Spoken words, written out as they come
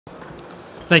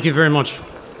Thank you very much.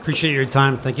 Appreciate your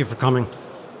time. Thank you for coming.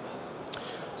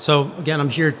 So again, I'm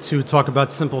here to talk about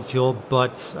SimpleFuel,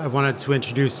 but I wanted to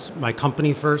introduce my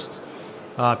company first.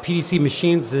 PDC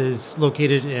Machines is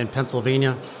located in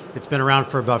Pennsylvania. It's been around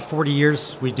for about 40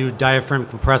 years. We do diaphragm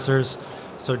compressors.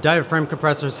 So diaphragm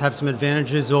compressors have some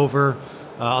advantages over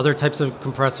other types of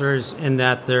compressors in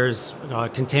that there's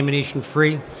contamination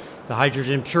free. The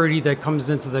hydrogen purity that comes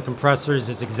into the compressors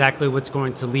is exactly what's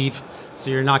going to leave, so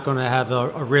you're not going to have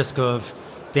a risk of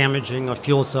damaging a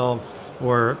fuel cell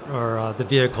or the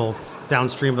vehicle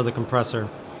downstream of the compressor.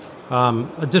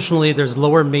 Additionally, there's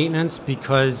lower maintenance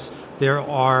because there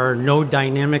are no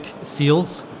dynamic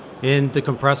seals in the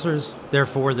compressors.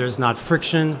 Therefore, there's not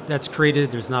friction that's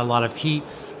created, there's not a lot of heat,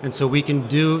 and so we can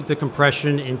do the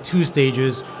compression in 2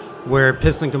 stages where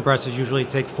piston compressors usually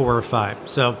take 4 or 5.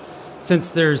 So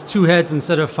since there's 2 heads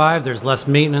instead of 5, there's less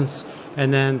maintenance.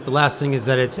 And then the last thing is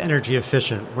that it's energy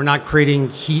efficient. We're not creating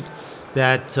heat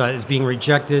that is being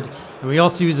rejected. And we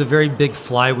also use a very big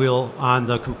flywheel on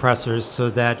the compressors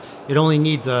so that it only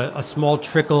needs a small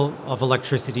trickle of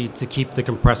electricity to keep the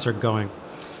compressor going.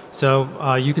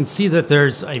 So you can see that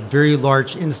there's a very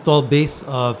large install base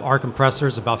of our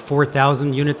compressors, about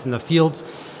 4,000 units in the field,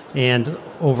 and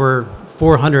over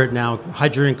 400 now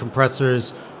hydrogen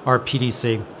compressors are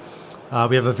PDC.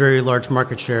 We have a very large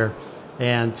market share,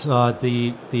 and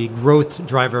the growth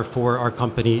driver for our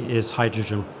company is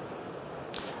hydrogen.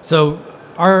 So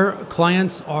our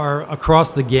clients are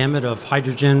across the gamut of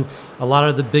hydrogen, a lot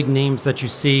of the big names that you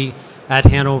see at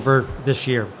Hanover this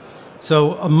year.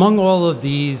 So among all of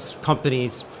these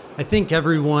companies, I think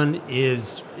everyone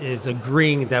is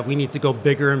agreeing that we need to go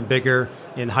bigger and bigger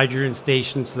in hydrogen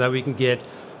stations so that we can get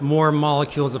more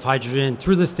molecules of hydrogen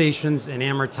through the stations and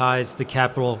amortize the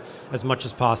capital as much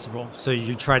as possible. So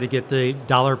you try to get the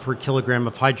dollar per kilogram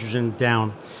of hydrogen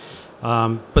down.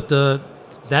 But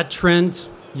that trend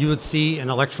you would see in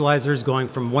electrolyzers going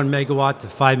from 1 megawatt to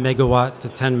 5 megawatt to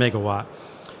 10 megawatt.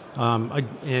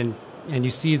 And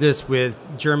you see this with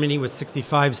Germany with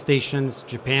 65 stations,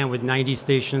 Japan with 90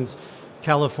 stations,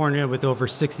 California with over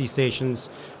 60 stations.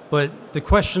 But the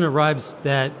question arrives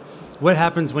that what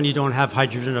happens when you don't have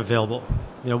hydrogen available?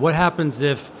 You know, what happens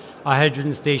if a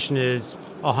hydrogen station is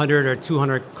 100 or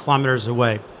 200 kilometers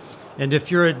away? And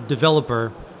if you're a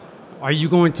developer, are you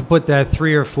going to put that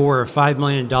 $3 or $4 or $5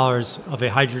 million of a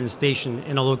hydrogen station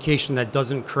in a location that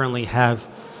doesn't currently have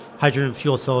hydrogen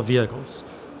fuel cell vehicles?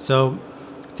 So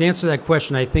to answer that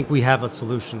question, I think we have a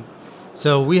solution.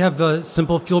 So we have a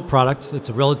SimpleFuel product. It's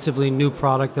a relatively new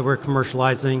product that we're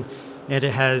commercializing, and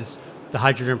it has the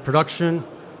hydrogen production,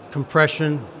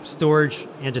 compression, storage,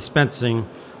 and dispensing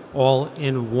all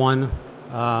in one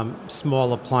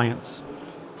small appliance.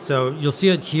 So you'll see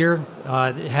it here.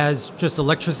 It has just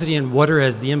electricity and water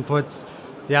as the inputs.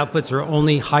 The outputs are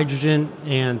only hydrogen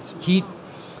and heat.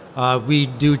 We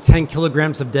do 10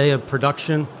 kilograms a day of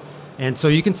production. And so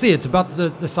you can see it's about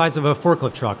the size of a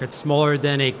forklift truck. It's smaller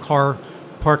than a car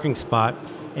parking spot.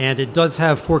 And it does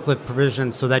have forklift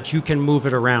provisions so that you can move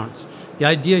it around. The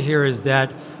idea here is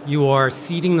that you are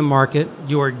seeding the market,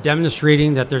 you are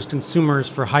demonstrating that there's consumers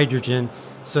for hydrogen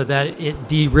so that it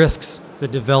de-risks the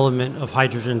development of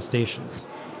hydrogen stations.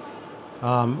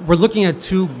 We're looking at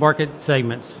 2 market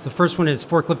segments. The first one is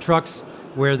forklift trucks,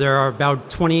 where there are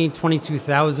about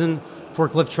 22,000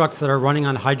 forklift trucks that are running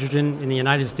on hydrogen in the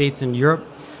United States and Europe.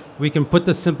 We can put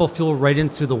the SimpleFuel right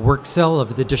into the work cell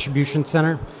of the distribution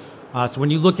center. So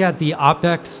when you look at the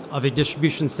OpEx of a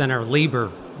distribution center, labor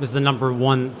is the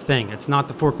 #1 thing. It's not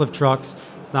the forklift trucks,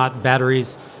 it's not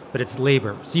batteries, but it's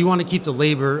labor. So you want to keep the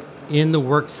labor in the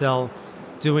work cell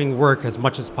doing work as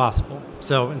much as possible.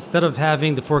 So instead of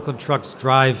having the forklift trucks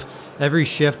drive every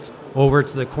shift over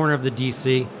to the corner of the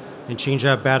DC and change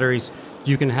out batteries,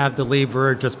 you can have the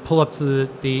laborer just pull up to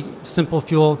the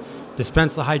SimpleFuel,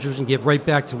 dispense the hydrogen, get right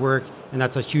back to work, and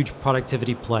that's a huge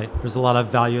productivity play. There's a lot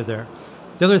of value there.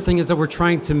 The other thing is that we're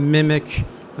trying to mimic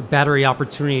battery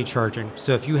opportunity charging.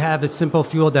 So if you have a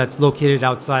SimpleFuel that's located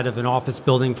outside of an office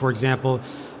building, for example,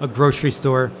 a grocery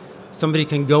store, somebody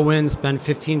can go in, spend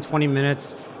 15, 20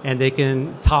 minutes, and they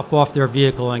can top off their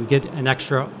vehicle and get an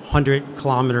extra 100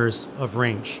 kilometers of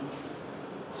range.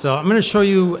 So I'm going to show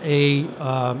you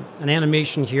an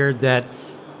animation here that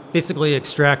basically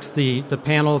extracts the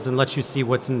panels and lets you see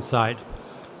what's inside.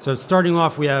 So starting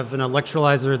off, we have an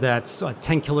electrolyzer that's a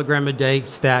 10 kilogram a day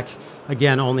stack.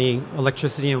 Again, only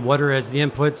electricity and water as the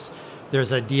inputs.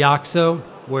 There's a deoxo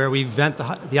where we vent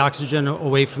the oxygen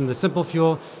away from the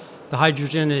SimpleFuel. The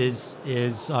hydrogen is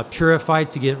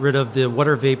purified to get rid of the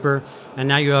water vapor, and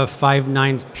now you have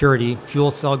 5/9 purity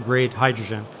fuel cell grade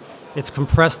hydrogen. It's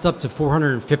compressed up to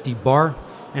 450 bar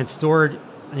and stored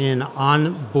in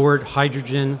onboard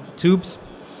hydrogen tubes,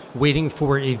 waiting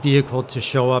for a vehicle to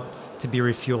show up to be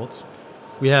refueled.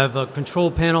 We have a control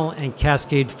panel and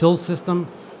cascade fill system,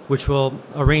 which will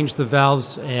arrange the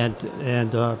valves and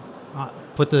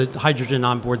put the hydrogen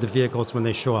on board the vehicles when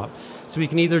they show up. So we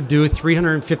can either do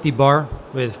 350 bar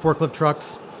with forklift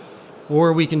trucks,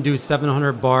 or we can do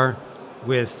 700 bar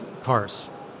with cars.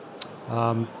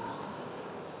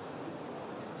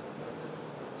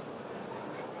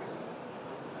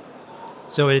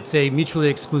 So it's a mutually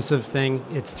exclusive thing.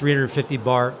 It's 350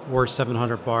 bar or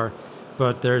 700 bar,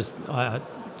 but there's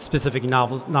specific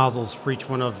nozzles for each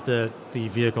one of the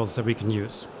vehicles that we can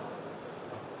use.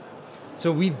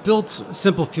 So we've built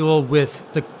SimpleFuel with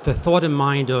the thought in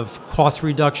mind of cost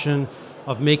reduction,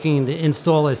 of making the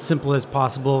install as simple as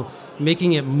possible,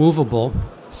 making it movable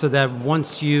so that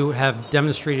once you have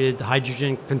demonstrated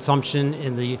hydrogen consumption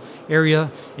in the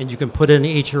area and you can put an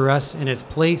HRS in its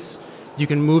place, you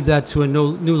can move that to a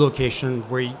new location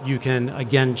where you can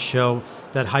again show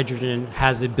that hydrogen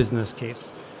has a business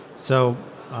case. So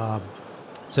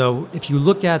if you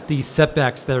look at the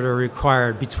setbacks that are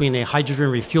required between a hydrogen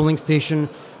refueling station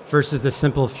versus the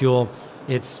SimpleFuel,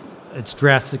 it's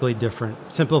drastically different.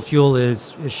 SimpleFuel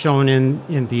is shown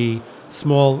in the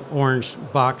small orange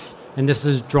box, and this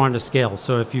is drawn to scale.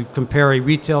 So if you compare a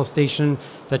retail station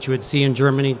that you would see in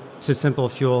Germany to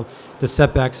SimpleFuel, the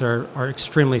setbacks are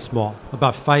extremely small,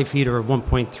 about 5 feet or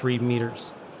 1.3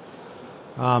 meters.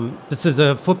 This is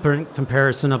a footprint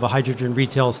comparison of a hydrogen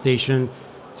retail station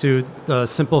to the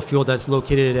SimpleFuel that's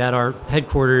located at our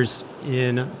headquarters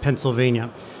in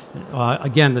Pennsylvania.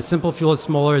 Again, the SimpleFuel is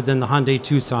smaller than the Hyundai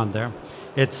Tucson there.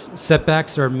 Its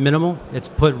setbacks are minimal. It's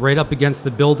put right up against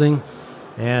the building,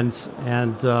 and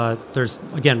there's,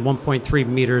 again, 1.3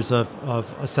 meters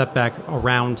of a setback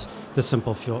around the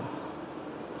SimpleFuel.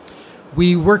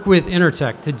 We work with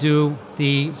Intertek to do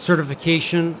the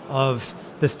certification of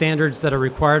the standards that are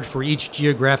required for each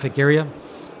geographic area.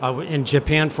 In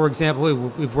Japan, for example,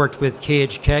 we've worked with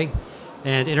KHK,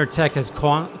 and Intertek has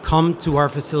come to our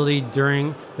facility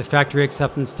during the factory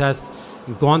acceptance test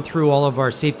and gone through all of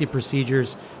our safety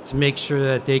procedures to make sure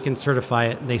that they can certify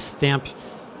it. And they stamp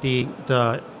the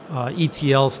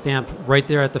ETL stamp right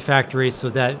there at the factory, so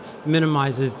that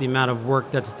minimizes the amount of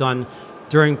work that's done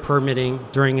during permitting,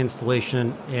 during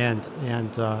installation, and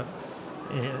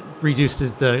it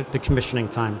reduces the commissioning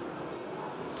time.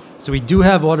 So we do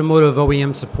have automotive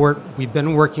OEM support. We've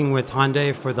been working with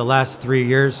Hyundai for the last 3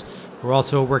 years. We're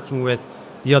also working with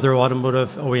the other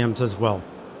automotive OEMs as well.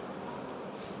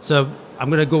 So I'm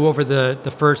going to go over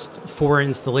the first 4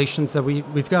 installations that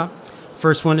we've got.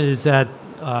 First one is at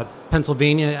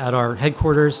Pennsylvania at our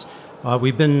headquarters.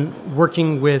 We've been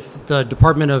working with the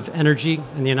Department of Energy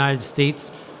in the United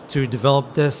States to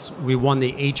develop this. We won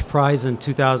the H Prize in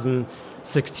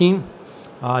 2016.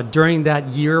 During that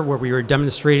year where we were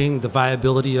demonstrating the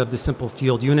viability of the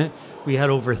SimpleFuel unit, we had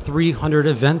over 300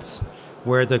 events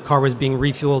where the car was being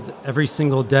refueled every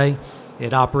single day.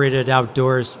 It operated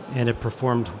outdoors and it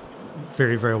performed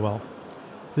very, very well.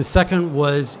 The second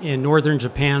was in northern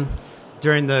Japan.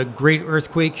 During the great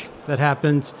earthquake that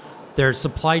happened, their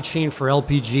supply chain for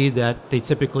LPG that they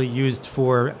typically used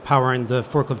for powering the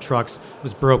forklift trucks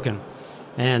was broken.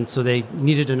 And so they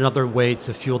needed another way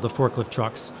to fuel the forklift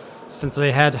trucks. Since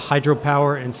they had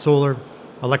hydropower and solar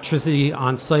electricity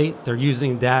on site, they're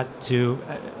using that to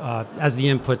as the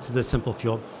input to the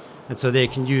SimpleFuel. And so they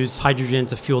can use hydrogen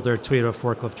to fuel their Toyota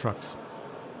forklift trucks.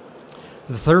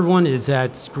 The third one is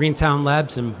at Greentown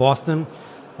Labs in Boston.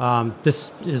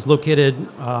 This is located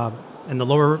in the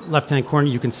lower left-hand corner.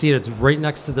 You can see it. It's right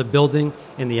next to the building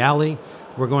in the alley.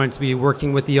 We're going to be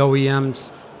working with the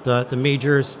OEMs, the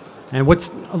majors. And what's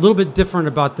a little bit different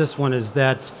about this one is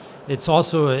that it's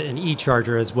also an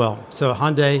e-charger as well. So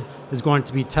Hyundai is going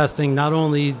to be testing not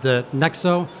only the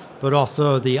Nexo, but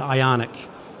also the Ioniq.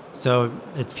 So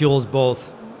it fuels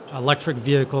both electric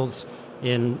vehicles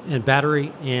in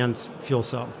battery and fuel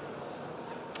cell.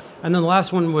 And then the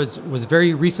last one was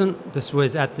very recent. This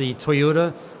was at the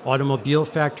Toyota automobile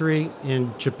factory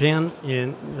in Japan,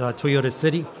 in Toyota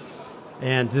City.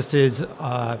 And this is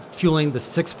fueling the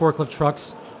 6 forklift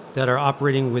trucks that are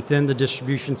operating within the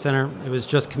distribution center. It was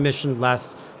just commissioned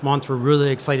last month. We're really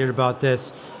excited about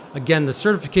this. Again, the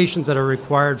certifications that are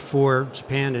required for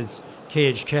Japan is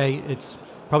KHK. It's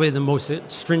probably the most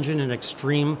stringent and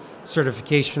extreme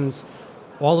certifications.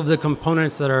 All of the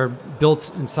components that are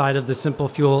built inside of the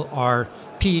SimpleFuel are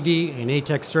PED and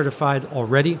ATEX certified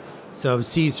already. So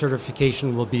C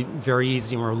certification will be very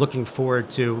easy, and we're looking forward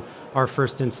to our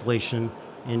first installation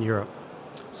in Europe.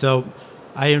 So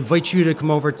I invite you to come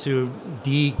over to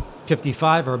D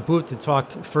 55, our booth, to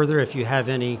talk further if you have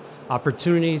any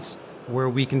opportunities where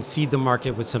we can seed the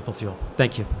market with SimpleFuel.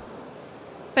 Thank you.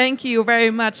 Thank you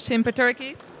very much, Tim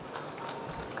Petrecky.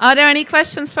 Are there any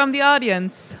questions from the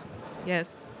audience?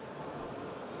 Yes.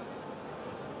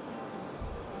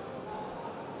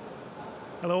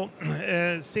 Hello.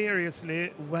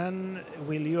 Seriously, when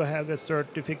will you have a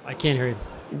certificate? I can't hear you.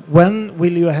 When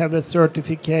will you have a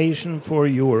certification for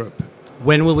Europe?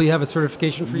 When will we have a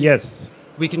certification for you? Yes.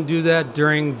 We can do that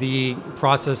during the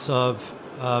process of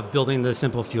building the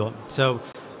SimpleFuel. So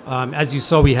as you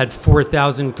saw, we had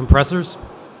 4,000 compressors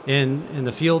in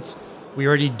the field. We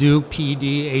already do PED,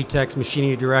 ATEX,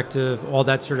 machining directive, all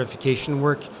that certification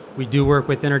work. We do work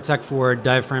with Intertek for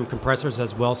diaphragm compressors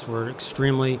as well, so we're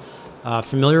extremely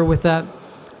familiar with that.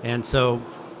 And so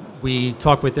we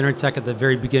talked with Intertek at the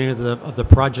very beginning of the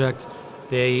project.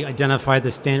 They identified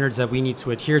the standards that we need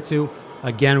to adhere to.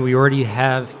 Again, we already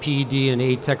have PED and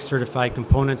ATEX certified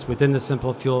components within the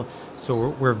SimpleFuel, so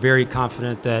we're very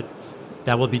confident that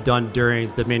that will be done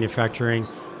during the manufacturing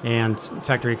and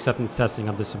factory acceptance testing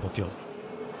of the SimpleFuel.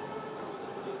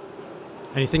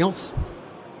 Anything else?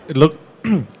 It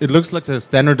looks like a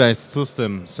standardized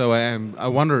system, so I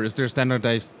wonder, is there a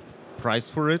standardized price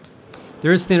for it?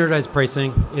 There is standardized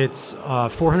pricing. It's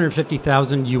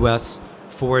 $450,000 US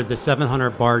for the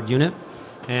 700 bar unit,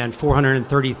 and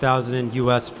 $430,000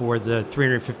 US for the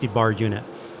 350 bar unit.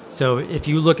 So if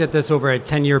you look at this over a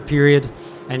 10-year period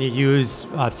and you use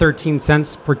 13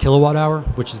 cents per kilowatt hour,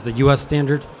 which is the US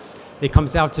standard, it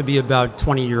comes out to be about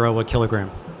 20 euro a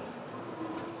kilogram.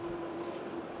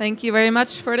 Thank you very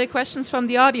much. Further questions from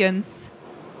the audience?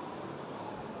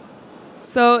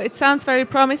 So it sounds very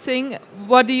promising.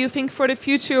 What do you think for the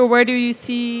future? Where do you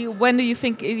see, when do you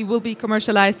think it will be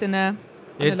commercialized in a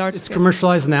large scale? It's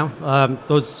commercialized now.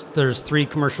 There's 3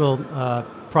 commercial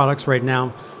products right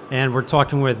now, and we're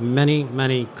talking with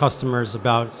many customers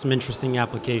about some interesting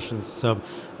applications. So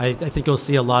I think you'll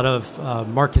see a lot of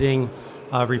marketing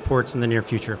reports in the near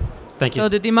future. Thank you. So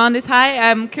the demand is high.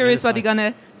 I'm curious what you're going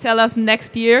to tell us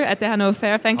next year at the Hannover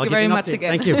Fair. Thank you very much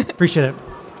again. Thank you. Appreciate it.